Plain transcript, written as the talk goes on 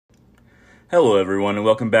Hello, everyone, and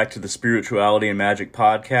welcome back to the Spirituality and Magic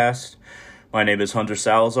Podcast. My name is Hunter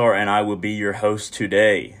Salazar, and I will be your host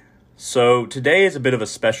today. So, today is a bit of a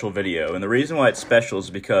special video, and the reason why it's special is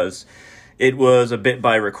because it was a bit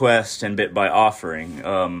by request and bit by offering.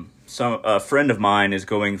 A friend of mine is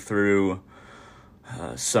going through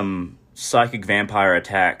some psychic vampire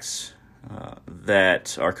attacks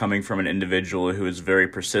that are coming from an individual who is very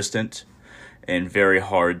persistent and very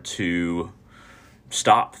hard to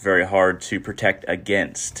stop, very hard to protect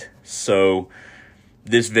against. So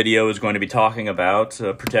this video is going to be talking about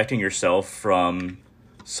protecting yourself from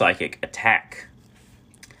psychic attack.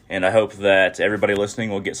 And I hope that everybody listening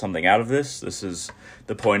will get something out of this. This is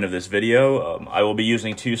the point of this video. I will be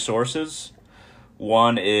using two sources.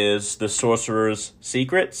 One is The Sorcerer's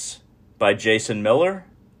Secrets by Jason Miller.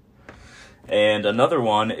 And another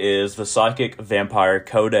one is The Psychic Vampire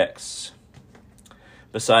Codex.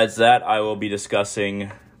 Besides that, I will be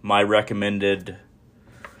discussing my recommended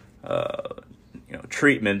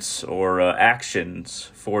treatments or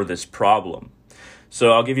actions for this problem.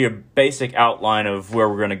 So I'll give you a basic outline of where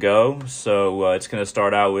we're going to go. So it's going to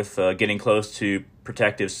start out with getting close to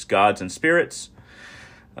protective gods and spirits.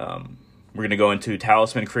 We're going to go into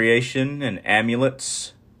talisman creation and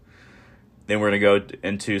amulets. Then we're going to go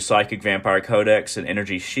into Psychic Vampire Codex and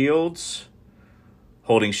energy shields.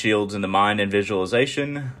 Holding shields in the mind and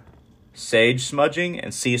visualization, sage smudging,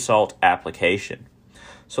 and sea salt application.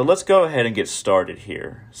 So let's go ahead and get started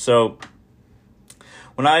here. So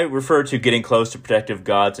when I refer to getting close to protective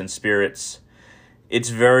gods and spirits, it's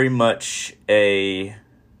very much an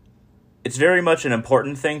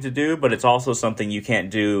important thing to do, but it's also something you can't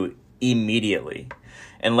do immediately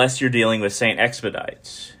unless you're dealing with Saint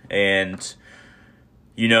Expedite and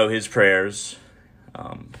you know his prayers.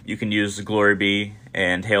 You can use the Glory Be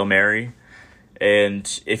and Hail Mary.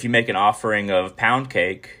 And if you make an offering of pound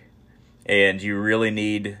cake and you really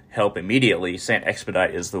need help immediately, Saint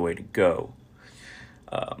Expedite is the way to go.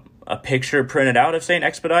 A picture printed out of Saint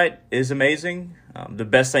Expedite is amazing. The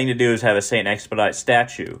best thing to do is have a Saint Expedite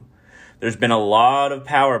statue. There's been a lot of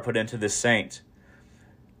power put into this saint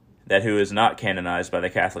who is not canonized by the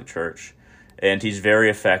Catholic Church. And he's very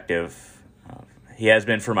effective. He has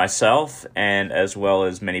been for myself and as well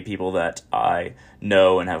as many people that I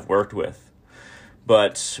know and have worked with.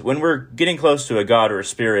 But when we're getting close to a god or a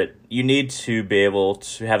spirit, you need to be able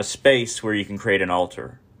to have a space where you can create an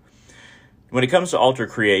altar. When it comes to altar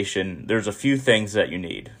creation, there's a few things that you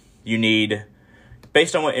need. You need,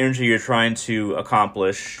 based on what energy you're trying to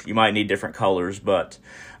accomplish, you might need different colors, but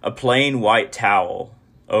a plain white towel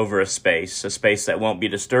over a space that won't be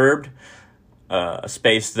disturbed, a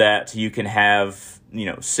space that you can have,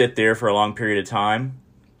 sit there for a long period of time.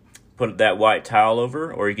 Put that white towel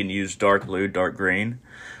over, or you can use dark blue, dark green,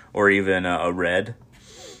 or even a red.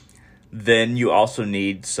 Then you also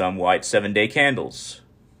need some white 7-day candles.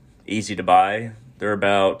 Easy to buy. They're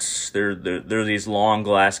these long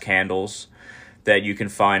glass candles that you can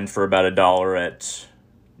find for about $1 at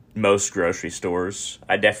most grocery stores.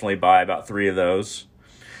 I definitely buy about 3 of those.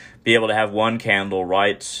 Be able to have one candle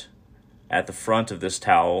right at the front of this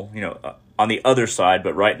towel, on the other side,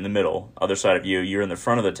 but right in the middle, other side of you. You're in the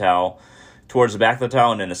front of the towel, towards the back of the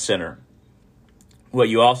towel, and in the center. What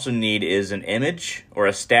you also need is an image or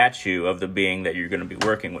a statue of the being that you're going to be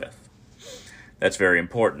working with. That's very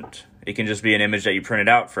important. It can just be an image that you printed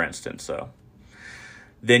out, for instance.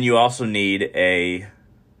 Then you also need an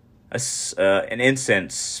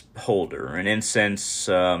incense holder, an incense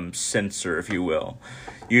censer, if you will.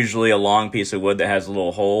 Usually a long piece of wood that has a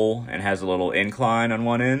little hole and has a little incline on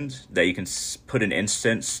one end that you can put an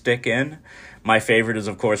incense stick in. My favorite is,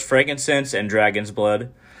 of course, frankincense and dragon's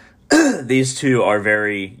blood. These two are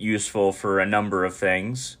very useful for a number of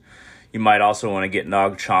things. You might also want to get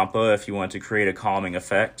Nag Champa if you want to create a calming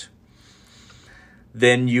effect.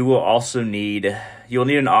 Then you'll need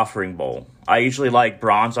an offering bowl. I usually like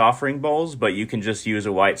bronze offering bowls, but you can just use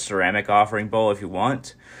a white ceramic offering bowl if you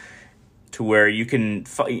want, to where you can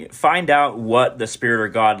find out what the spirit or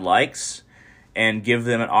god likes and give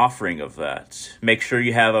them an offering of that. Make sure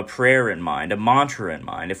you have a prayer in mind, a mantra in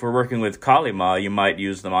mind. If we're working with Kali Ma, you might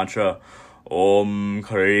use the mantra, Om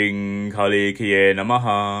Kring Kali Kiye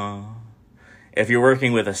Namaha. If you're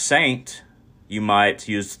working with a saint, you might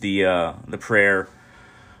use the prayer,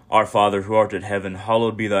 Our Father who art in heaven,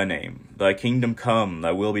 hallowed be thy name. Thy kingdom come,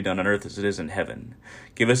 thy will be done on earth as it is in heaven.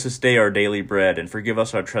 Give us this day our daily bread, and forgive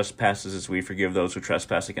us our trespasses as we forgive those who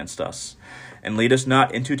trespass against us. And lead us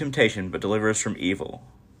not into temptation, but deliver us from evil.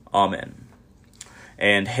 Amen.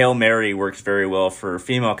 And Hail Mary works very well for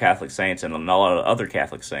female Catholic saints and a lot of other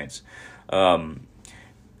Catholic saints,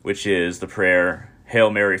 which is the prayer, Hail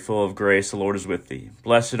Mary, full of grace, the Lord is with thee.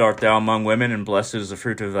 Blessed art thou among women, and blessed is the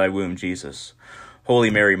fruit of thy womb, Jesus. Holy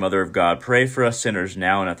Mary, Mother of God, pray for us sinners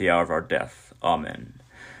now and at the hour of our death. Amen.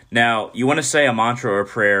 Now, you want to say a mantra or a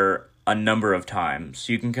prayer a number of times.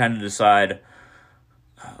 You can kind of decide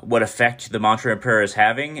what effect the mantra and prayer is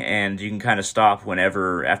having, and you can kind of stop you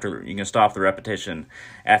can stop the repetition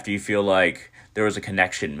after you feel like there was a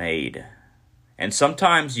connection made. And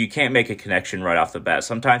sometimes you can't make a connection right off the bat.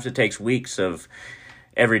 Sometimes it takes weeks of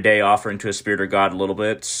every day offering to a spirit or God a little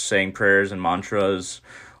bit, saying prayers and mantras,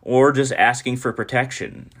 or just asking for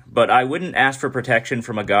protection. But I wouldn't ask for protection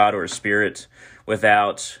from a God or a spirit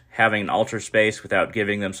without having an altar space, without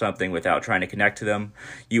giving them something, without trying to connect to them.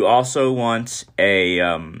 You also want a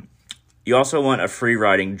free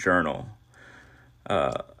writing journal.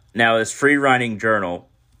 Now, this free writing journal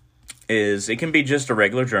it can be just a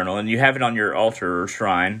regular journal, and you have it on your altar or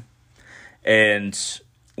shrine. And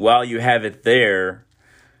while you have it there,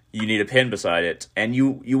 you need a pen beside it, and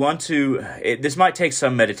you want to. This might take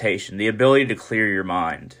some meditation, the ability to clear your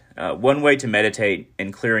mind. One way to meditate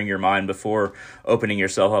in clearing your mind before opening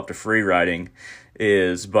yourself up to free writing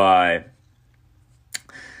is by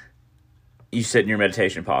you sit in your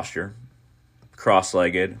meditation posture,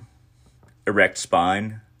 cross-legged, erect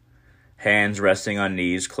spine, hands resting on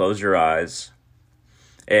knees, close your eyes,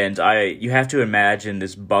 and you have to imagine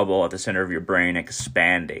this bubble at the center of your brain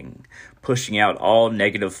expanding, pushing out all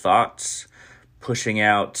negative thoughts, pushing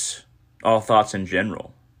out all thoughts in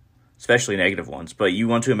general, especially negative ones. But you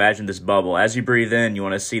want to imagine this bubble. As you breathe in, you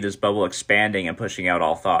want to see this bubble expanding and pushing out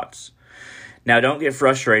all thoughts. Now, don't get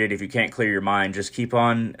frustrated if you can't clear your mind. Just keep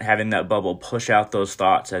on having that bubble push out those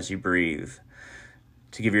thoughts as you breathe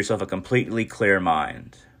to give yourself a completely clear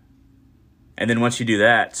mind. And then once you do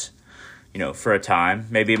that, for a time,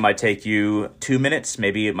 maybe it might take you 2 minutes,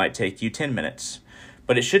 maybe it might take you 10 minutes,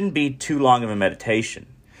 but it shouldn't be too long of a meditation.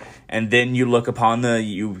 And then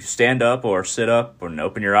you stand up or sit up and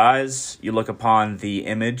open your eyes, you look upon the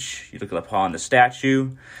image, you look upon the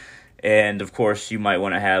statue, and of course you might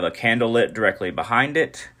want to have a candle lit directly behind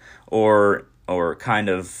it, or kind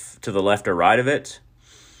of to the left or right of it.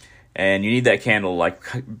 And you need that candle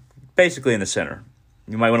basically in the center.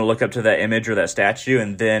 You might want to look up to that image or that statue,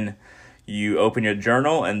 and then you open your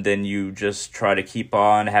journal, and then you just try to keep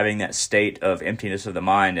on having that state of emptiness of the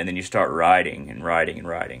mind, and then you start writing and writing and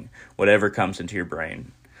writing, whatever comes into your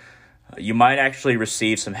brain. You might actually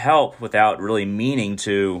receive some help without really meaning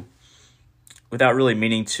to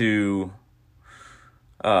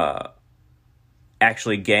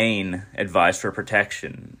actually gain advice for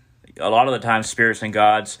protection. A lot of the time, spirits and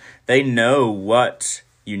gods, they know what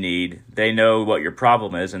you need. They know what your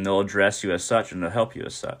problem is, and they'll address you as such, and they'll help you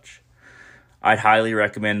as such. I'd highly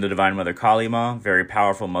recommend the Divine Mother Kali Ma, very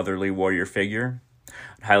powerful motherly warrior figure.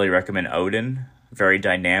 I'd highly recommend Odin, very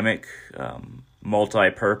dynamic,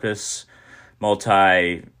 multi-purpose,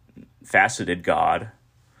 multi-faceted god.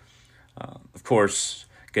 Of course,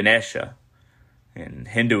 Ganesha in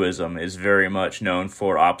Hinduism is very much known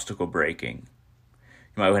for obstacle breaking.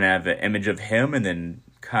 You might want to have an image of him and then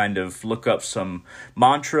kind of look up some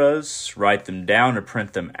mantras, write them down or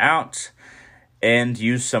print them out, and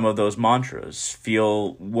use some of those mantras.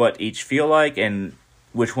 Feel what each feel like and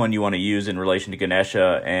which one you want to use in relation to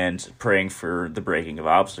Ganesha and praying for the breaking of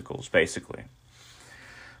obstacles, basically.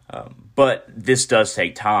 But this does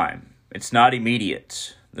take time. It's not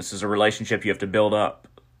immediate. This is a relationship you have to build up.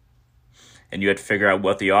 And you have to figure out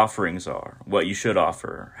what the offerings are, what you should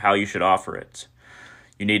offer, how you should offer it.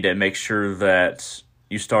 You need to make sure that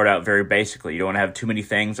you start out very basically. You don't want to have too many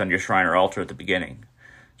things on your shrine or altar at the beginning.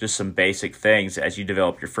 Just some basic things as you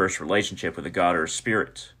develop your first relationship with a god or a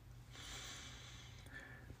spirit.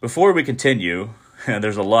 Before we continue,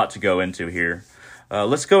 there's a lot to go into here.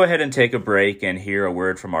 Let's go ahead and take a break and hear a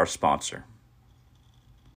word from our sponsor.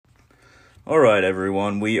 All right,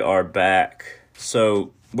 everyone, we are back.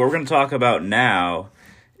 So what we're going to talk about now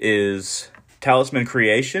is talisman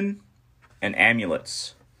creation and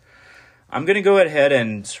amulets. I'm going to go ahead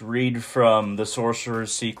and read from The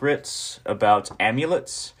Sorcerer's Secrets about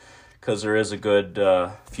amulets, because there is a good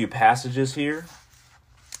few passages here.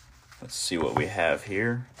 Let's see what we have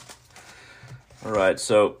here. All right,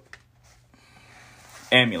 so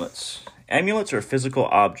amulets. Amulets are physical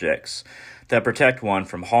objects that protect one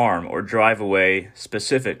from harm or drive away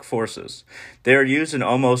specific forces. They are used in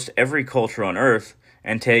almost every culture on Earth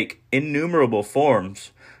and take innumerable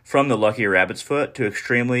forms, from the lucky rabbit's foot to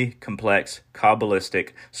extremely complex Kabbalistic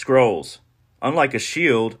scrolls. Unlike a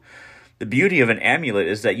shield, the beauty of an amulet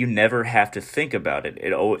is that you never have to think about it.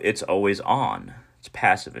 It's always on. It's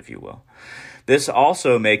passive, if you will. This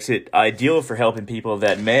also makes it ideal for helping people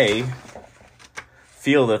that may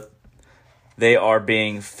feel that they are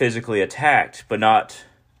being physically attacked, but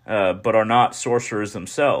are not sorcerers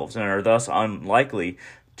themselves, and are thus unlikely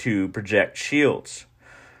to project shields,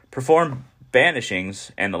 perform banishings,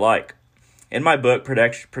 and the like. In my book,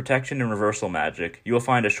 Protection and Reversal Magic, you will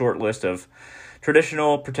find a short list of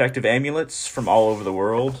traditional protective amulets from all over the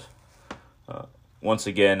world. Once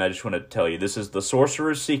again, I just want to tell you, this is The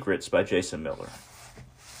Sorcerer's Secrets by Jason Miller,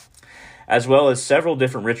 as well as several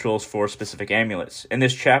different rituals for specific amulets. In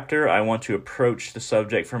this chapter, I want to approach the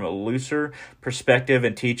subject from a looser perspective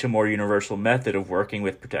and teach a more universal method of working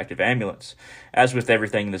with protective amulets. As with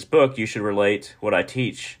everything in this book, you should relate what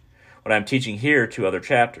I'm teaching here to other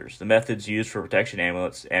chapters. The methods used for protection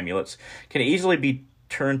amulets can easily be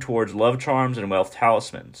turned towards love charms and wealth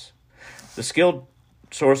talismans. The skilled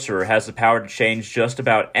sorcerer has the power to change just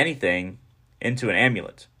about anything into an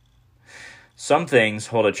amulet. Some things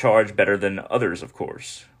hold a charge better than others, of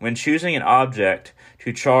course. When choosing an object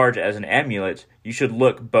to charge as an amulet, you should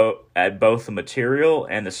look at both the material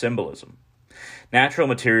and the symbolism. Natural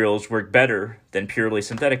materials work better than purely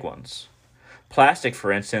synthetic ones. Plastic,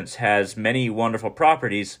 for instance, has many wonderful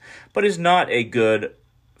properties, but is not a good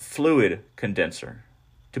fluid condenser,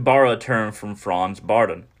 to borrow a term from Franz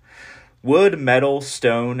Bardon. Wood, metal,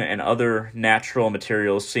 stone, and other natural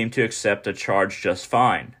materials seem to accept a charge just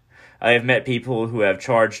fine. I have met people who have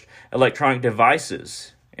charged electronic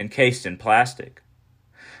devices encased in plastic.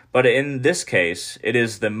 But in this case, it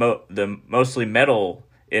is the mostly metal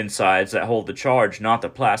insides that hold the charge, not the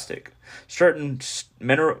plastic. Certain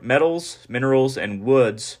metals, minerals, and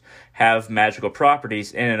woods have magical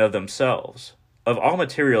properties in and of themselves. Of all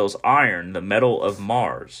materials, iron, the metal of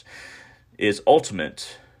Mars, is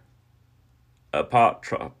ultimate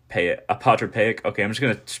apotropaic. Okay, I'm just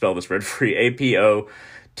going to spell this word for you. Apotropaic.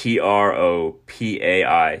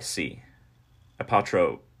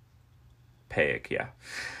 Apotropaic, yeah.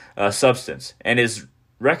 Substance, and is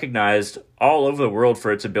recognized all over the world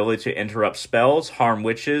for its ability to interrupt spells, harm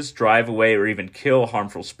witches, drive away, or even kill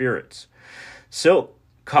harmful spirits. Silk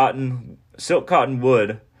cotton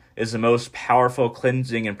wood is the most powerful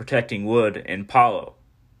cleansing and protecting wood in Palo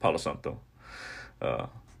Santo,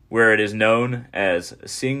 where it is known as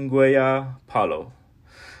Singueya Palo.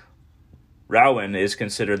 Rowan is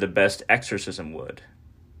considered the best exorcism wood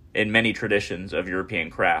in many traditions of European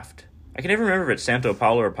craft. I can never remember if it's Santo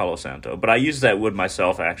Paulo or Palo Santo, but I use that wood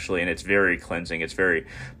myself, actually, and it's very cleansing. It's very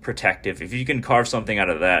protective. If you can carve something out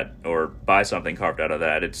of that, or buy something carved out of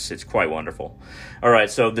that, it's quite wonderful. All right,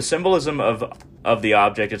 so the symbolism of the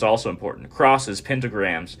object is also important. Crosses,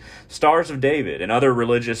 pentagrams, stars of David, and other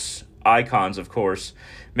religious icons, of course,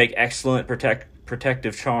 make excellent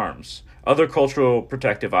protective charms. Other cultural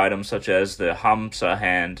protective items, such as the Hamsa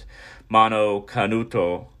hand, Mano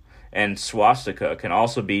Canuto, and swastika, can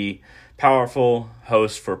also be powerful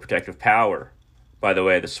hosts for protective power. By the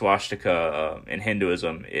way, the swastika in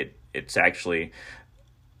Hinduism, it's actually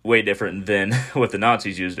way different than what the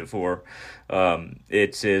Nazis used it for.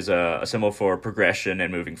 It is a symbol for progression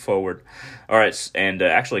and moving forward. All right, and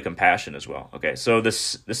actually compassion as well. Okay, so the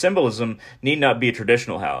symbolism need not be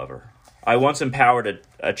traditional, however. I once empowered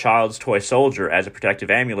a child's toy soldier as a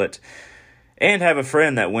protective amulet, and have a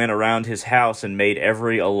friend that went around his house and made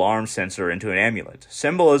every alarm sensor into an amulet.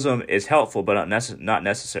 Symbolism is helpful, but not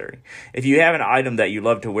necessary. If you have an item that you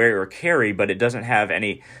love to wear or carry, but it doesn't have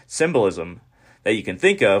any symbolism that you can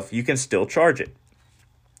think of, you can still charge it.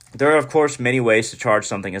 There are, of course, many ways to charge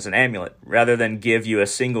something as an amulet. Rather than give you a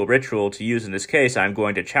single ritual to use in this case, I'm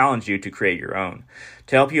going to challenge you to create your own.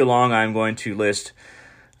 To help you along, I'm going to list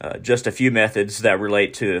just a few methods that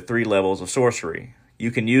relate to 3 levels of sorcery. You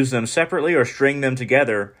can use them separately or string them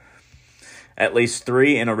together, at least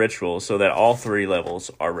 3 in a ritual, so that all 3 levels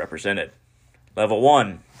are represented. Level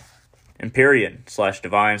 1, Empyrean /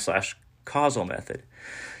 divine / causal method.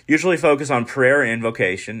 Usually focus on prayer and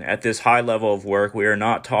invocation. At this high level of work, we are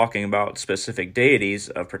not talking about specific deities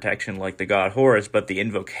of protection like the god Horus, but the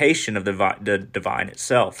invocation of the divine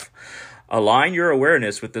itself. Align your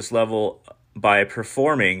awareness with this level by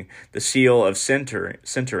performing the seal of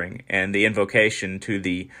centering and the invocation to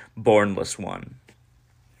the Bornless One.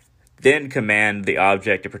 Then command the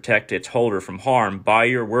object to protect its holder from harm. By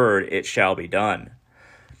your word, it shall be done.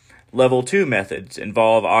 Level 2 methods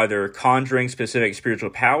involve either conjuring specific spiritual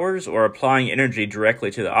powers or applying energy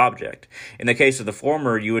directly to the object. In the case of the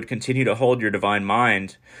former, you would continue to hold your divine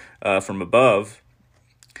mind from above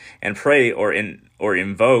and pray or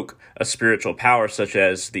invoke a spiritual power such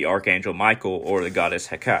as the Archangel Michael or the goddess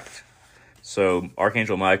Hecate. So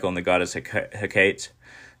Archangel Michael and the goddess Hecate,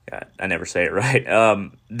 I never say it right,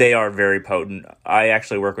 they are very potent. I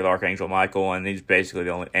actually work with Archangel Michael, and he's basically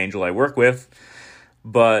the only angel I work with.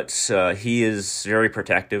 but he is very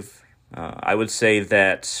protective. I would say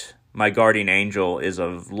that my guardian angel is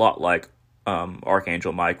a lot like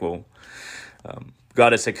Archangel Michael.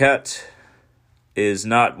 Goddess Heket is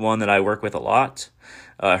not one that I work with a lot.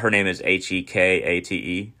 Her name is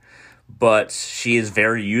Hekate, but she has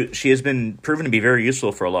been proven to be very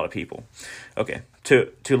useful for a lot of people. Okay,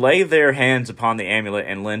 to lay their hands upon the amulet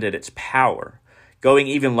and lend it its power. Going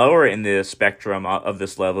even lower in the spectrum of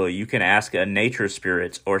this level, you can ask a nature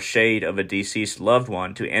spirit or shade of a deceased loved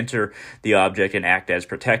one to enter the object and act as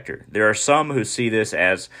protector. There are some who see this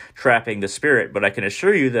as trapping the spirit, but I can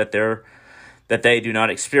assure you that they do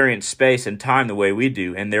not experience space and time the way we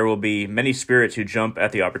do, and there will be many spirits who jump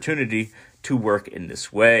at the opportunity to work in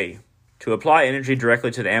this way. To apply energy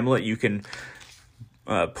directly to the amulet, you can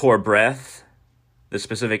pour breath, the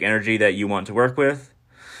specific energy that you want to work with,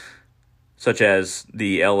 such as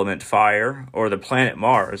the element fire or the planet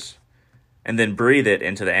Mars, and then breathe it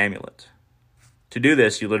into the amulet. To do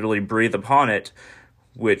this, you literally breathe upon it,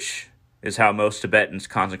 which is how most Tibetans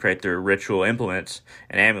consecrate their ritual implements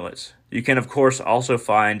and amulets. You can, of course, also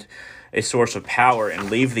find a source of power and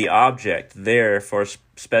leave the object there for a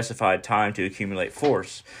specified time to accumulate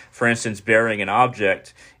force. For instance, burying an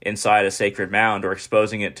object inside a sacred mound or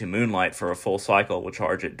exposing it to moonlight for a full cycle will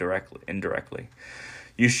charge it indirectly.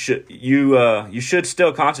 You should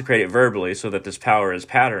still consecrate it verbally so that this power is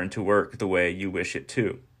patterned to work the way you wish it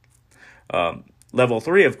to. Level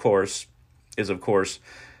 3, of course, is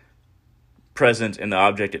present in the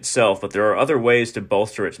object itself, but there are other ways to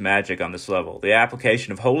bolster its magic on this level. The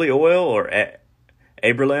application of holy oil or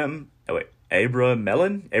abramelin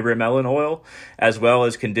oil, as well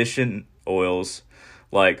as conditioned oils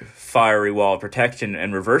like fiery wall protection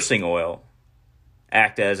and reversing oil,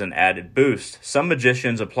 act as an added boost. Some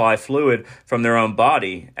magicians apply fluid from their own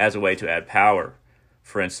body as a way to add power.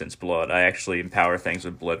 For instance, blood. I actually empower things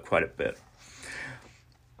with blood quite a bit.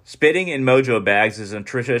 Spitting in mojo bags is a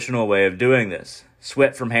traditional way of doing this.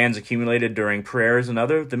 Sweat from hands accumulated during prayer is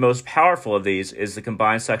another. The most powerful of these is the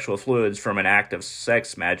combined sexual fluids from an act of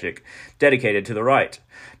sex magic dedicated to the rite.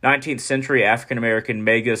 19th century African-American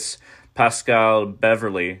magus Pascal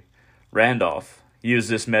Beverly Randolph used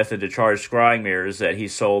this method to charge scrying mirrors that he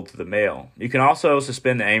sold to the mail. You can also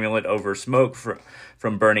suspend the amulet over smoke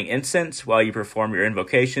from burning incense while you perform your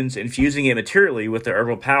invocations, infusing it materially with the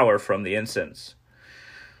herbal power from the incense.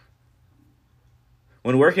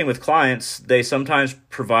 When working with clients, they sometimes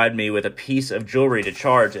provide me with a piece of jewelry to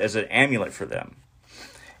charge as an amulet for them.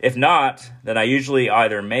 If not, then I usually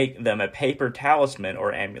either make them a paper talisman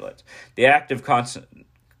or amulet. The act of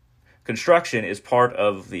construction is part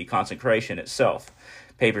of the consecration itself.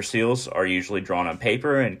 Paper seals are usually drawn on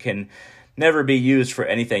paper and can never be used for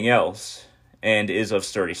anything else, and is of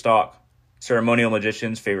sturdy stock. Ceremonial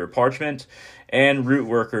magicians favor parchment, and root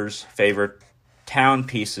workers favor town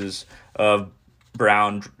pieces of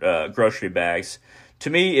brown grocery bags. To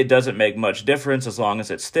me, it doesn't make much difference as long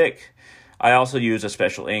as it's thick. I also use a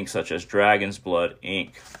special ink such as Dragon's Blood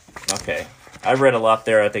ink. Okay, I've read a lot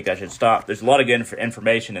there. I think I should stop. There's a lot of good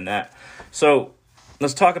information in that. So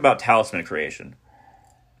let's talk about talisman creation.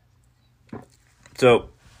 So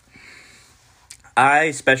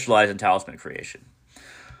I specialize in talisman creation.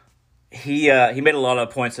 He made a lot of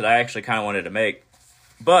points that I actually kind of wanted to make,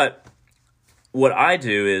 but what I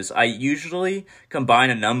do is I usually combine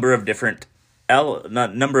a number of different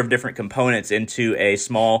components into a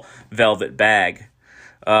small velvet bag.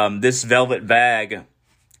 This velvet bag,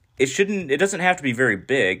 it doesn't have to be very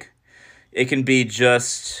big. It can be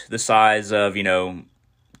just the size of,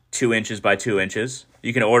 2 inches by 2 inches.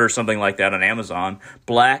 You can order something like that on Amazon.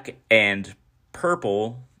 Black and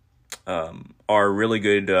purple are really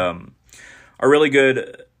good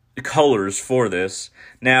colors for this.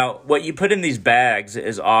 Now, what you put in these bags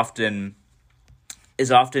is often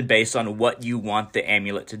based on what you want the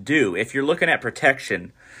amulet to do. If you're looking at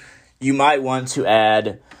protection, you might want to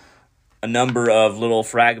add a number of little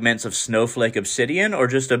fragments of snowflake obsidian or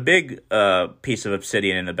just a big piece of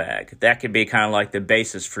obsidian in the bag. That could be kind of like the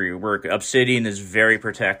basis for your work. Obsidian is very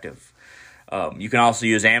protective. You can also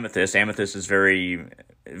use amethyst. Amethyst is very,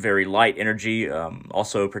 very light energy,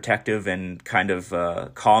 also protective and kind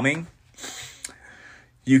of calming.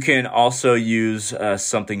 You can also use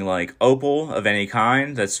something like opal of any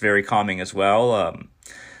kind. That's very calming as well.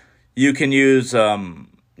 You can use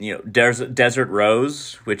desert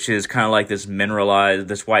rose, which is kind of like this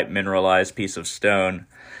white mineralized piece of stone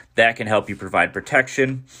that can help you provide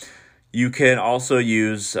protection. You can also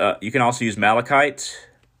use malachite.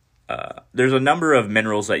 There's a number of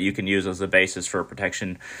minerals that you can use as the basis for a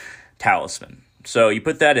protection talisman. So you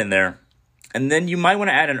put that in there, and then you might want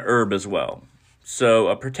to add an herb as well. So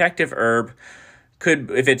a protective herb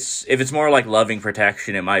could, if it's more like loving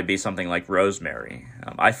protection, it might be something like rosemary.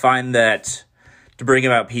 I find that to bring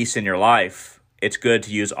about peace in your life, it's good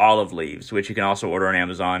to use olive leaves, which you can also order on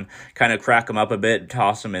Amazon. Kind of crack them up a bit,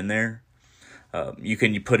 toss them in there. You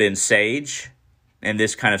can put in sage, and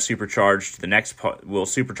this kind of supercharge the next part. Will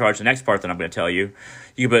supercharge the next part that I'm going to tell you.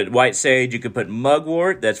 You can put white sage. You could put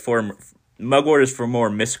mugwort. Mugwort is for more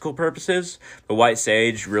mystical purposes, but white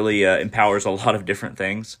sage really empowers a lot of different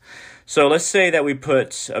things. So let's say that we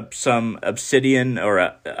put some obsidian or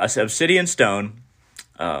a obsidian stone.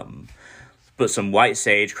 Put some white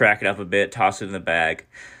sage, crack it up a bit, toss it in the bag.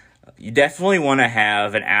 You definitely want to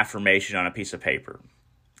have an affirmation on a piece of paper.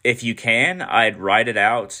 If you can, I'd write it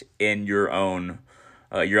out in your own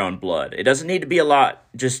blood. It doesn't need to be a lot,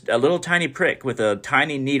 just a little tiny prick with a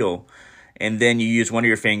tiny needle, and then you use one of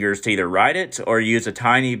your fingers to either write it or use a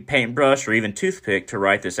tiny paintbrush or even toothpick to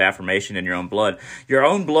write this affirmation in your own blood. Your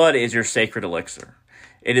own blood is your sacred elixir.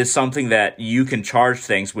 It is something that you can charge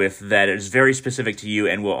things with that is very specific to you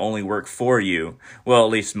and will only work for you, well,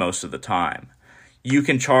 at least most of the time. You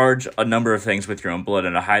can charge a number of things with your own blood,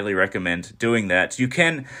 and I highly recommend doing that. You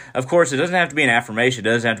can, of course, it doesn't have to be an affirmation. It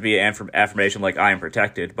doesn't have to be an affirmation like, I am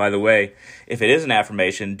protected. By the way, if it is an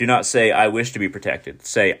affirmation, do not say, I wish to be protected.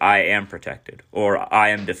 Say, I am protected, or I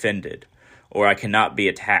am defended, or I cannot be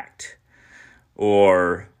attacked,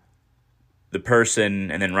 or the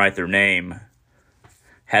person, and then write their name,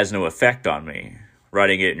 has no effect on me.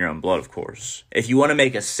 Writing it in your own blood, of course. If you want to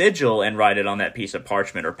make a sigil and write it on that piece of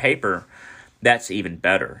parchment or paper, that's even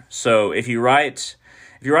better. So if you write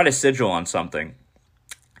a sigil on something,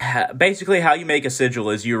 basically how you make a sigil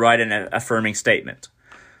is you write an affirming statement,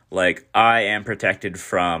 like, I am protected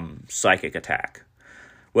from psychic attack.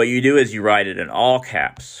 What you do is you write it in all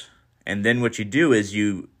caps, and then what you do is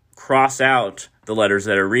you cross out the letters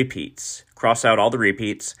that are repeats. Cross out all the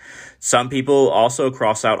repeats. Some people also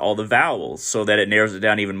cross out all the vowels so that it narrows it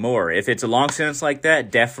down even more. If it's a long sentence like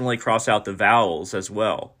that, definitely cross out the vowels as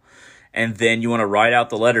well. And then you want to write out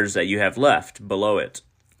the letters that you have left below it.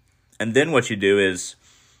 And then what you do is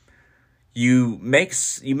you make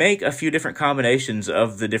a few different combinations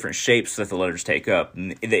of the different shapes that the letters take up.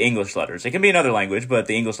 The English letters. It can be another language, but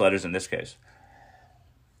the English letters in this case.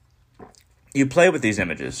 You play with these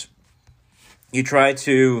images. You try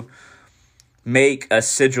to make a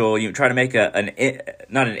sigil. You try to make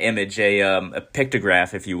not an image, a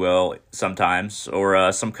pictograph, if you will, sometimes,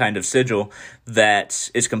 or some kind of sigil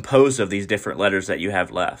that is composed of these different letters that you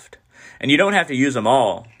have left. And you don't have to use them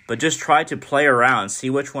all, but just try to play around,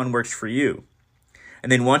 see which one works for you.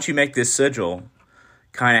 And then once you make this sigil,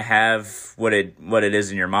 kind of have what it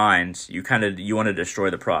is in your mind, you want to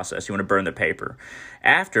destroy the process. You want to burn the paper.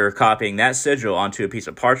 After copying that sigil onto a piece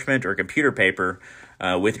of parchment or computer paper,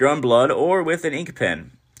 with your own blood or with an ink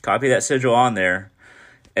pen, copy that sigil on there.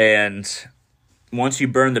 And once you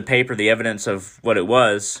burn the paper, the evidence of what it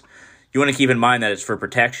was, you want to keep in mind that it's for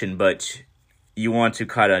protection, but you want to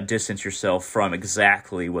kind of distance yourself from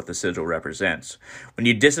exactly what the sigil represents. When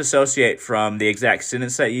you disassociate from the exact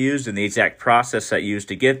sentence that you used and the exact process that you used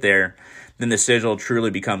to get there, then the sigil truly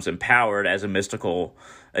becomes empowered as a mystical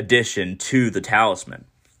addition to the talisman.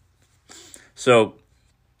 So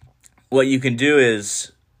what you can do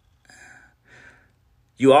is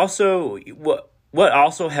what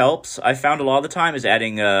also helps, I found a lot of the time, is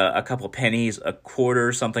adding a couple pennies, a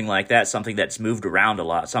quarter, something like that, something that's moved around a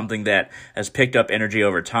lot, something that has picked up energy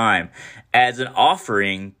over time, as an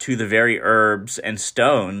offering to the very herbs and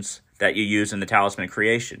stones that you use in the talisman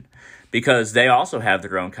creation, because they also have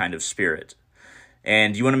their own kind of spirit.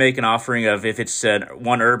 And you want to make an offering of, if it's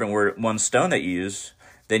one herb and one stone that you use,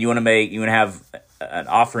 then you want to have an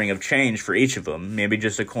offering of change for each of them, maybe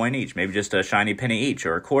just a coin each, maybe just a shiny penny each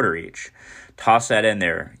or a quarter each. Toss that in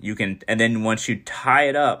there. And then once you tie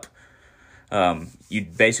it up, you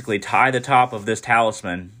basically tie the top of this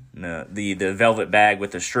talisman, the velvet bag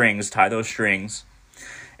with the strings, tie those strings,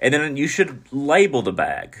 and then you should label the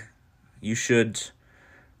bag. You should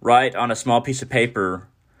write on a small piece of paper,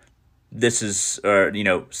 this is,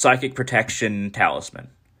 psychic protection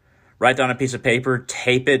talisman. Write down a piece of paper,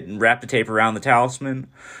 tape it, and wrap the tape around the talisman,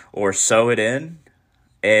 or sew it in.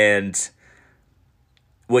 And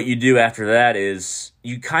what you do after that is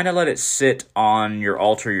you kind of let it sit on your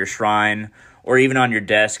altar, your shrine, or even on your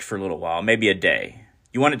desk for a little while, maybe a day.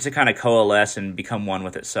 You want it to kind of coalesce and become one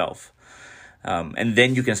with itself. And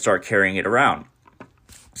then you can start carrying it around.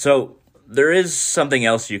 So there is something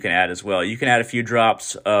else you can add as well. You can add a few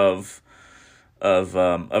drops of of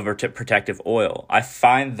a protective oil. I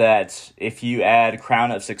find that if you add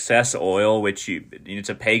Crown of Success oil, which it's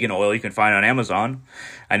a pagan oil you can find on Amazon.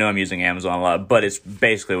 I know I'm using Amazon a lot, but it's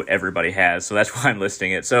basically what everybody has, so that's why I'm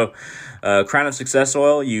listing it. So Crown of Success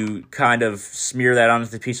oil, you kind of smear that onto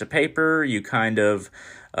the piece of paper, you kind of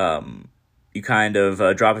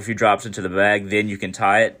drop a few drops into the bag, then you can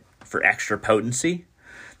tie it for extra potency.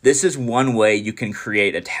 This is one way you can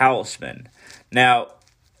create a talisman. Now,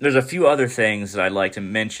 there's a few other things that I'd like to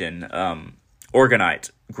mention. Orgonite,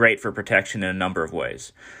 great for protection in a number of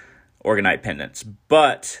ways. Orgonite pendants.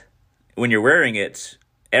 But when you're wearing it,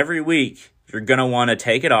 every week, you're going to want to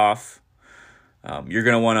take it off. You're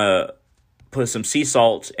going to want to put some sea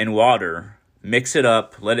salt and water, mix it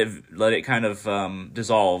up, let it kind of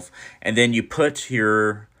dissolve, and then you put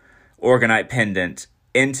your Orgonite pendant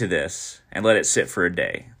into this and let it sit for a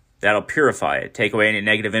day. That'll purify it, take away any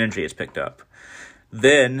negative energy it's picked up.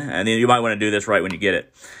 Then you might want to do this right when you get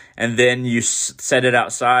it. And then you set it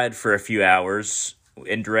outside for a few hours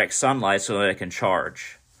in direct sunlight so that it can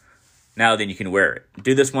charge. Now then you can wear it.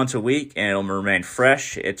 Do this once a week and it'll remain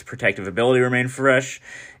fresh. Its protective ability will remain fresh.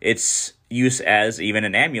 Its use as even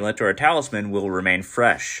an amulet or a talisman will remain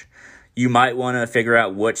fresh. You might want to figure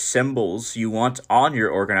out which symbols you want on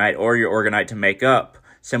your Orgonite or your Orgonite to make up.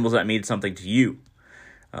 Symbols that mean something to you.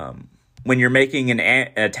 When you're making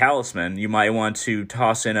a talisman, you might want to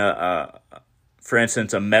toss in for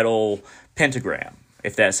instance, a metal pentagram,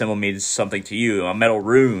 if that symbol means something to you, a metal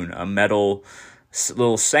rune, a metal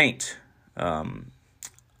little saint,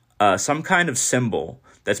 some kind of symbol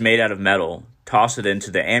that's made out of metal. Toss it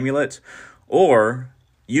into the amulet, or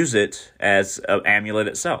use it as an amulet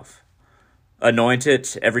itself. Anoint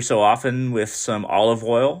it every so often with some olive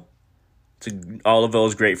oil. Olive oil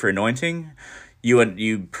is great for anointing.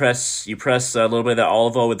 You press a little bit of that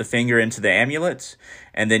olive oil with the finger into the amulet,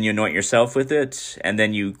 and then you anoint yourself with it, and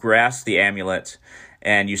then you grasp the amulet,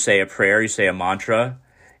 and you say a prayer, you say a mantra,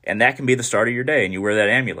 and that can be the start of your day, and you wear that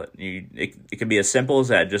amulet. It can be as simple as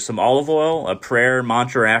that, just some olive oil, a prayer,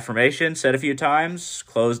 mantra, or affirmation, said a few times,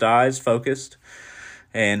 closed eyes, focused,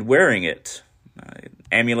 and wearing it.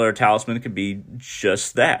 Amulet or talisman can be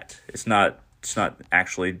just that. It's not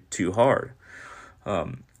actually too hard.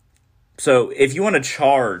 So if you want to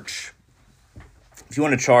charge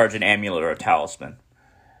an amulet or a talisman,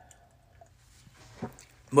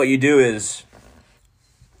 what you do is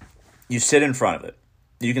you sit in front of it.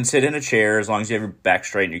 You can sit in a chair as long as you have your back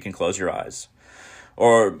straight and you can close your eyes.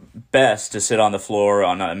 Or best to sit on the floor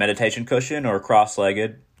on a meditation cushion or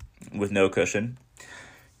cross-legged with no cushion.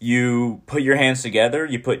 You put your hands together,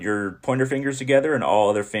 you put your pointer fingers together and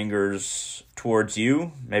all other fingers towards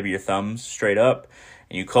you, maybe your thumbs straight up,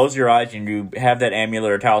 and you close your eyes and you have that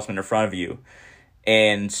amulet or talisman in front of you.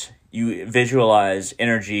 And you visualize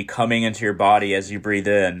energy coming into your body as you breathe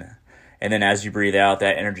in. And then as you breathe out,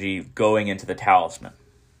 that energy going into the talisman.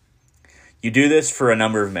 You do this for a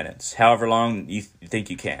number of minutes, however long you think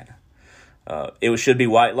you can. It should be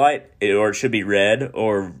white light, or it should be red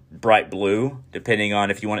or bright blue, depending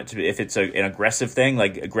on if you want it to be, if it's an aggressive thing,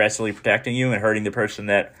 like aggressively protecting you and hurting the person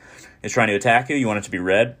that is trying to attack you, you want it to be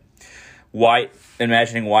red. White,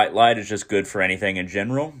 imagining white light is just good for anything in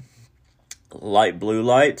general. Light blue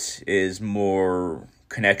light is more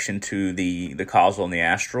connection to the causal and the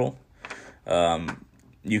astral.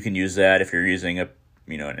 You can use that if you're using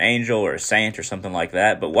an angel or a saint or something like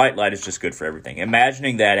that, but white light is just good for everything.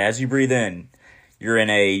 Imagining that as you breathe in, you're in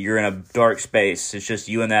a dark space. It's just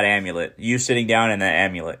you and that amulet. You sitting down in that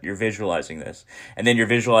amulet. You're visualizing this. And then you're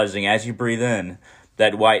visualizing as you breathe in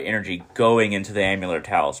that white energy going into the amulet or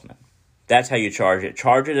talisman. That's how you charge it.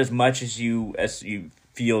 Charge it as much as you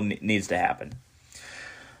feel needs to happen.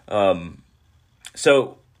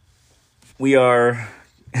 So we are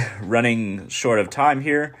running short of time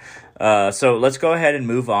here. So let's go ahead and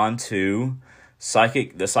move on to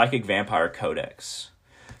the Psychic Vampire Codex.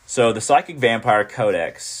 So the Psychic Vampire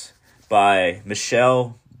Codex by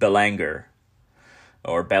Michelle Belanger,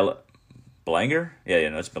 or Belanger? Yeah,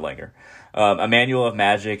 no, it's Belanger. A Manual of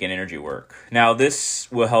Magic and Energy Work. Now,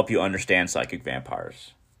 this will help you understand psychic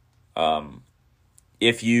vampires.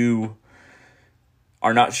 If you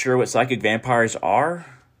are not sure what psychic vampires are,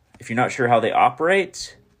 if you're not sure how they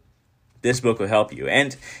operate, this book will help you.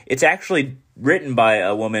 And it's actually written by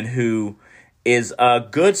a woman who is a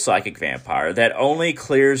good psychic vampire that only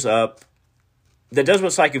clears up, that does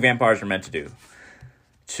what psychic vampires are meant to do.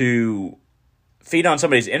 To feed on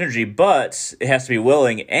somebody's energy, but it has to be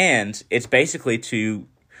willing, and it's basically to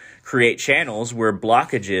create channels where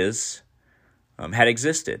blockages had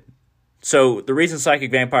existed. So the reason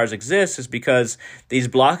psychic vampires exist is because these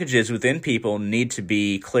blockages within people need to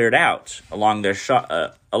be cleared out along their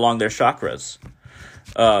chakras.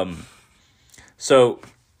 So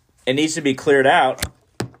it needs to be cleared out,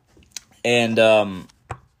 and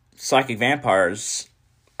psychic vampires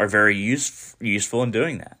are very useful in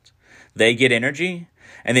doing that. They get energy,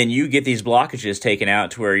 and then you get these blockages taken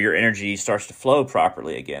out to where your energy starts to flow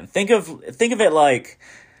properly again. Think of it like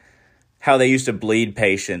how they used to bleed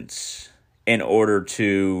patients in order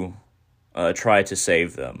to try to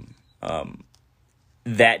save them.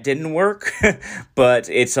 That didn't work, but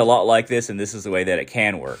it's a lot like this, and this is the way that it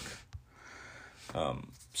can work.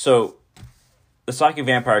 So, the Psychic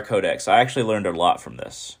Vampire Codex, I actually learned a lot from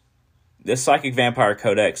this. This Psychic Vampire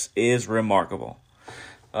Codex is remarkable.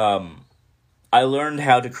 I learned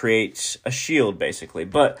how to create a shield, basically,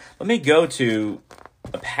 but let me go to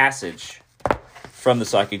a passage from the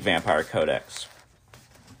Psychic Vampire Codex.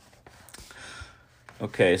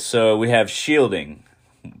 Okay, so we have shielding,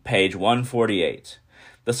 page 148.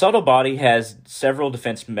 The subtle body has several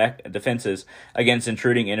defenses against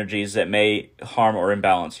intruding energies that may harm or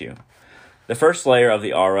imbalance you. The first layer of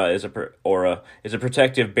the aura is a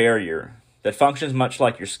protective barrier that functions much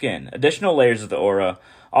like your skin. Additional layers of the aura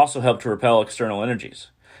also help to repel external energies.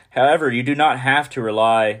 However, you do not have to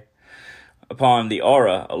rely upon the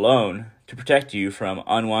aura alone to protect you from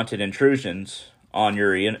unwanted intrusions on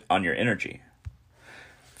your energy.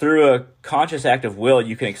 Through a conscious act of will,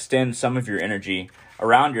 you can extend some of your energy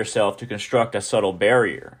around yourself to construct a subtle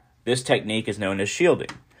barrier. This technique is known as shielding.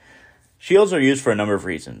 Shields are used for a number of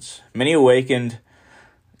reasons. Many awakened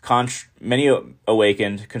construct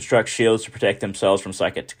shields to protect themselves from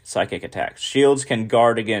psychic attacks. Shields can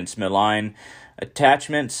guard against malign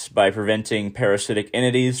attachments by preventing parasitic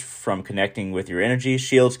entities from connecting with your energy.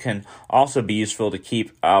 Shields can also be useful to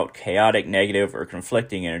keep out chaotic, negative, or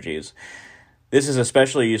conflicting energies. This is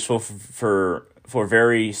especially useful for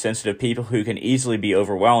very sensitive people who can easily be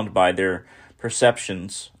overwhelmed by their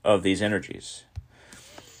perceptions of these energies.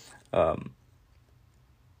 An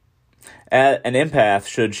empath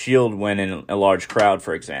should shield when in a large crowd,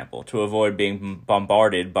 for example, to avoid being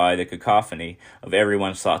bombarded by the cacophony of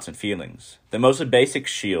everyone's thoughts and feelings. The most basic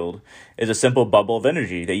shield is a simple bubble of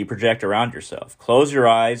energy that you project around yourself. Close your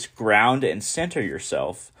eyes, ground and center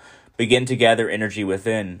yourself. Begin to gather energy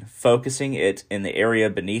within, focusing it in the area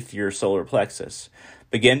beneath your solar plexus.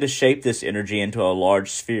 Begin to shape this energy into a large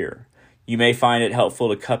sphere. You may find it helpful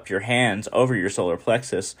to cup your hands over your solar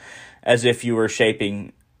plexus as if you were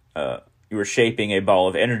shaping a ball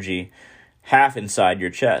of energy half inside your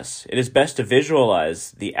chest. It is best to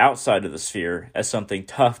visualize the outside of the sphere as something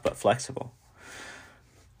tough but flexible.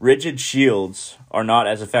 Rigid shields are not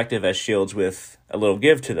as effective as shields with a little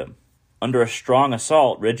give to them. Under a strong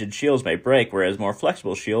assault, rigid shields may break, whereas more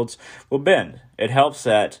flexible shields will bend. It helps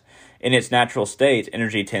that, in its natural state,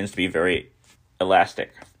 energy tends to be very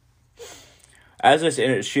elastic. As this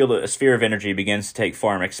sphere of energy begins to take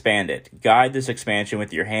form, expand it. Guide this expansion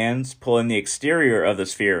with your hands, pulling the exterior of the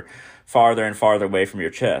sphere farther and farther away from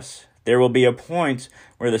your chest. There will be a point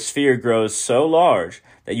where the sphere grows so large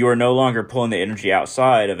that you are no longer pulling the energy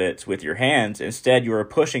outside of it with your hands. Instead, you are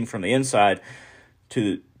pushing from the inside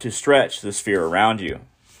to stretch the sphere around you.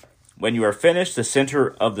 When you are finished, the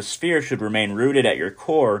center of the sphere should remain rooted at your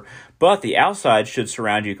core, but the outside should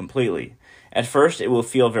surround you completely. At first, it will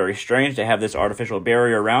feel very strange to have this artificial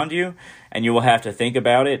barrier around you, and you will have to think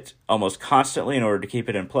about it almost constantly in order to keep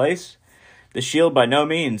it in place. The shield by no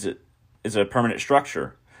means is a permanent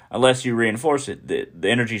structure, unless you reinforce it. The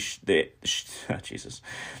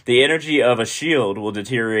energy of a shield will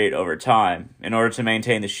deteriorate over time. In order to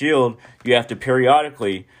maintain the shield, you have to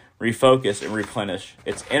periodically refocus and replenish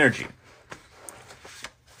its energy.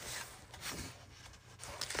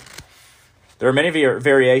 There are many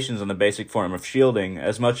variations on the basic form of shielding.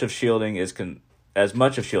 As much of shielding is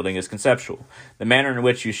conceptual. The manner in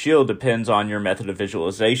which you shield depends on your method of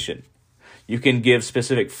visualization. You can give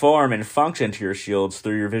specific form and function to your shields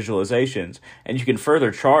through your visualizations, and you can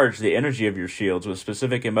further charge the energy of your shields with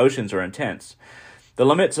specific emotions or intents. The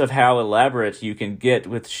limits of how elaborate you can get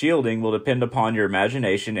with shielding will depend upon your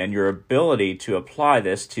imagination and your ability to apply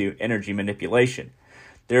this to energy manipulation.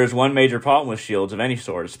 There is one major problem with shields of any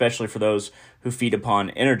sort, especially for those who feed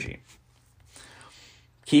upon energy.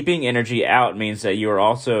 Keeping energy out means that you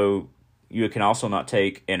can also not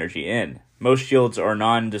take energy in. Most shields are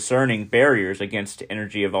non-discerning barriers against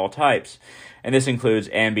energy of all types, and this includes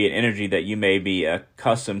ambient energy that you may be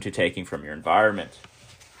accustomed to taking from your environment.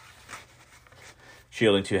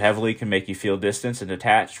 Shielding too heavily can make you feel distant and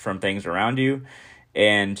detached from things around you,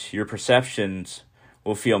 and your perceptions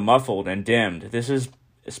will feel muffled and dimmed. This is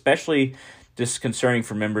especially disconcerting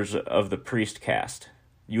for members of the priest caste.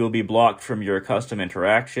 You will be blocked from your accustomed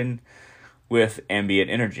interaction with ambient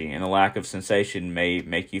energy, and a lack of sensation may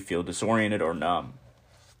make you feel disoriented or numb.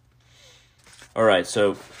 All right,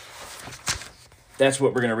 so that's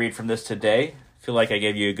what we're going to read from this today. I feel like I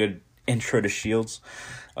gave you a good intro to shields.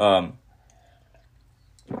 So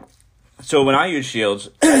when I use shields,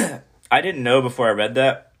 I didn't know before I read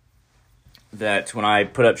that when I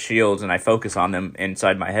put up shields and I focus on them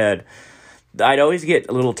inside my head, I'd always get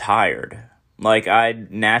a little tired. Like, I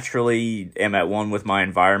naturally am at one with my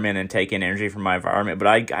environment and take in energy from my environment,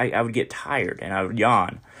 but I would get tired and I would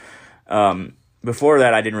yawn. Before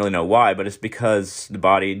that, I didn't really know why, but it's because the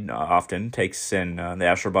body often takes in, the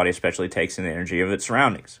astral body especially takes in the energy of its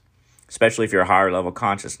surroundings, especially if you're a higher level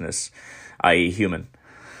consciousness, i.e. human.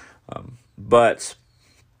 But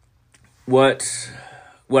what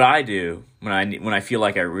I do when I feel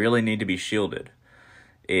like I really need to be shielded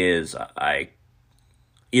is I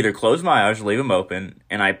either close my eyes or leave them open,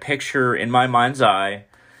 and I picture in my mind's eye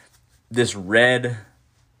this red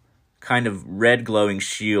glowing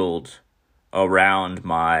shield around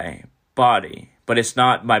my body. But it's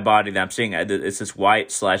not my body that I'm seeing. It's this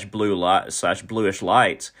white / blue light / bluish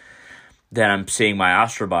light that I'm seeing my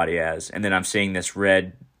astral body as. And then I'm seeing this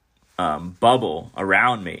red bubble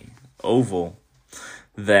around me, oval,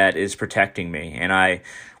 that is protecting me. And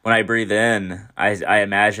when I breathe in, I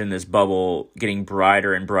imagine this bubble getting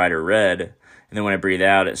brighter and brighter red. And then when I breathe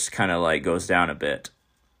out, it's kind of like goes down a bit.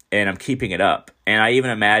 And I'm keeping it up. And I even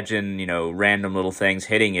imagine, random little things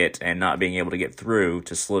hitting it and not being able to get through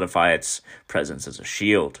to solidify its presence as a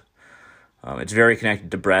shield. It's very connected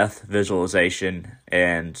to breath, visualization,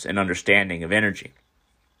 and an understanding of energy.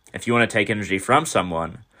 If you want to take energy from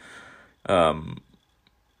someone,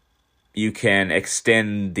 you can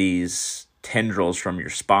extend these tendrils from your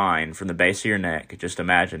spine, from the base of your neck. Just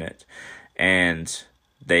imagine it. And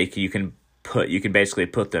you can basically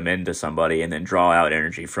put them into somebody and then draw out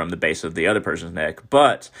energy from the base of the other person's neck.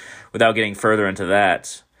 But without getting further into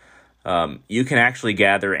that, you can actually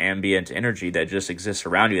gather ambient energy that just exists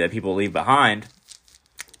around you that people leave behind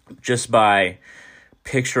just by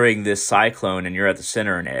picturing this cyclone, and you're at the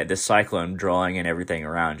center, and this cyclone drawing in everything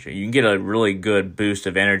around you. You can get a really good boost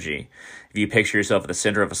of energy if you picture yourself at the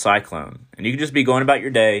center of a cyclone. And you can just be going about your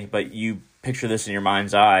day, but you picture this in your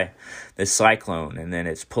mind's eye, this cyclone, and then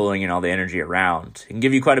it's pulling in all the energy around. It can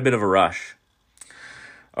give you quite a bit of a rush.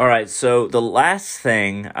 All right, so the last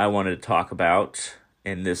thing I wanted to talk about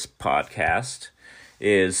in this podcast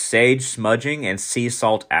is sage smudging and sea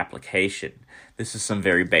salt application. This is some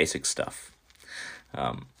very basic stuff.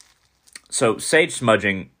 So sage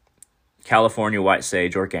smudging, California white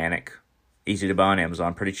sage, organic, easy to buy on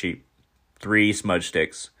Amazon, pretty cheap, 3 smudge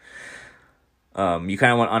sticks. You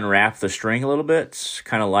kind of want to unwrap the string a little bit,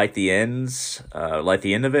 kind of light the end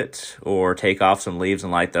of it, or take off some leaves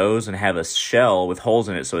and light those, and have a shell with holes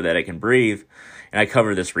in it so that it can breathe. And I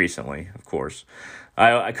covered this recently, of course.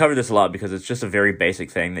 I cover this a lot because it's just a very basic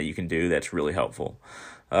thing that you can do that's really helpful.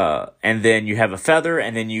 And then you have a feather,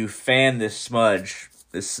 and then you fan this smudge,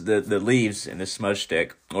 the leaves in this smudge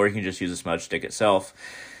stick, or you can just use a smudge stick itself.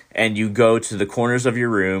 And you go to the corners of your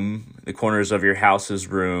room, the corners of your house's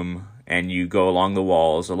room, and you go along the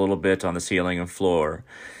walls, a little bit on the ceiling and floor.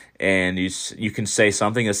 And you can say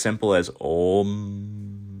something as simple as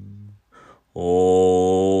Om,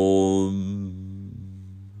 Om,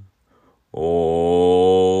 Om.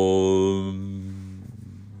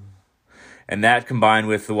 And that, combined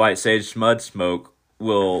with the white sage smudge smoke,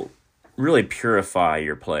 will really purify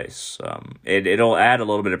your place. It'll add a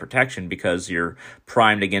little bit of protection because you're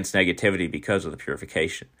primed against negativity because of the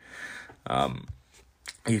purification.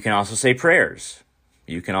 You can also say prayers.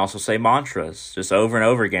 You can also say mantras just over and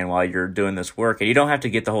over again while you're doing this work. And you don't have to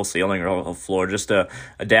get the whole ceiling or the whole floor, just a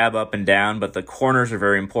dab up and down. But the corners are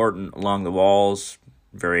very important along the walls,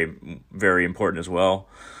 very, very important as well.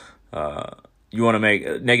 You want to make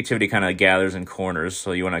negativity kind of gathers in corners,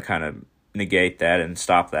 so you want to kind of negate that and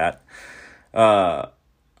stop that. But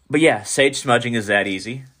yeah, sage smudging is that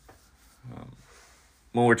easy.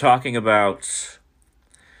 When we're talking about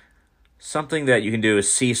something that you can do is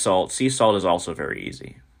sea salt. Sea salt is also very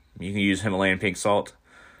easy. You can use Himalayan pink salt.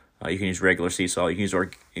 You can use regular sea salt. You can use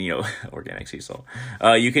organic sea salt.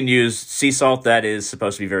 You can use sea salt that is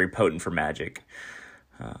supposed to be very potent for magic.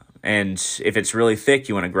 And if it's really thick,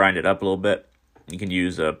 you want to grind it up a little bit. You can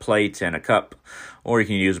use a plate and a cup, or you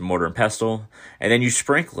can use a mortar and pestle, and then you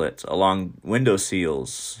sprinkle it along window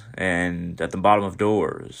sills and at the bottom of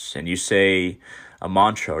doors, and you say a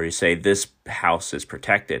mantra, or you say, "This house is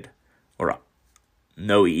protected," or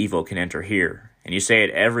 "No evil can enter here." And you say it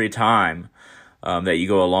every time that you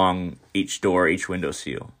go along each door, each window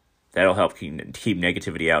seal. That'll help keep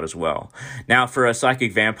negativity out as well. Now, for a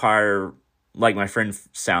psychic vampire, like my friend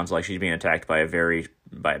sounds like she's being attacked by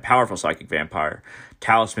a powerful psychic vampire,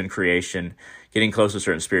 talisman creation, getting close to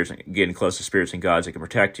certain spirits, getting close to spirits and gods that can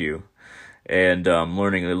protect you, and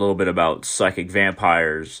learning a little bit about psychic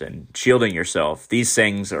vampires and shielding yourself. These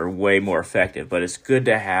things are way more effective, but it's good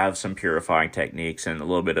to have some purifying techniques and a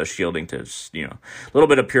little bit of shielding a little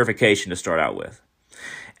bit of purification to start out with.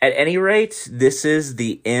 At any rate, this is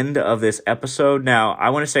the end of this episode. Now, I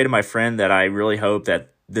want to say to my friend that I really hope that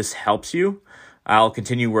this helps you. I'll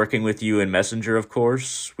continue working with you in Messenger, of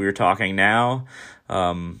course. We're talking now.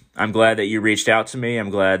 I'm glad that you reached out to me. I'm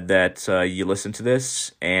glad that you listened to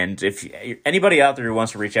this. And if anybody out there who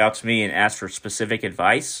wants to reach out to me and ask for specific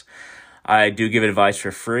advice, I do give advice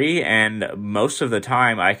for free. And most of the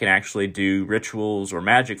time, I can actually do rituals or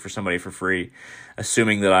magic for somebody for free,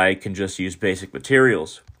 assuming that I can just use basic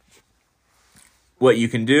materials. What you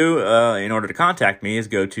can do in order to contact me is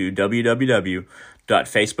go to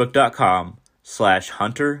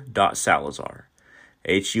www.facebook.com/hunter.salazar.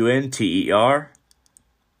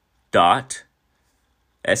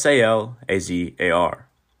 HUNTER.SALAZAR.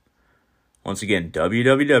 Once again,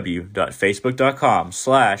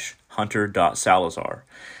 www.facebook.com/hunter.salazar.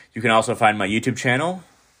 You can also find my YouTube channel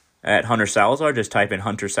at Hunter Salazar. Just type in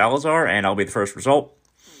Hunter Salazar and I'll be the first result.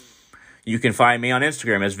 You can find me on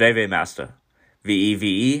Instagram as VeveMasta.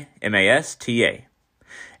 VEVEMASTA.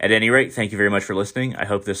 At any rate, thank you very much for listening. I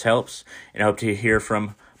hope this helps, and I hope to hear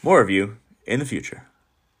from more of you in the future.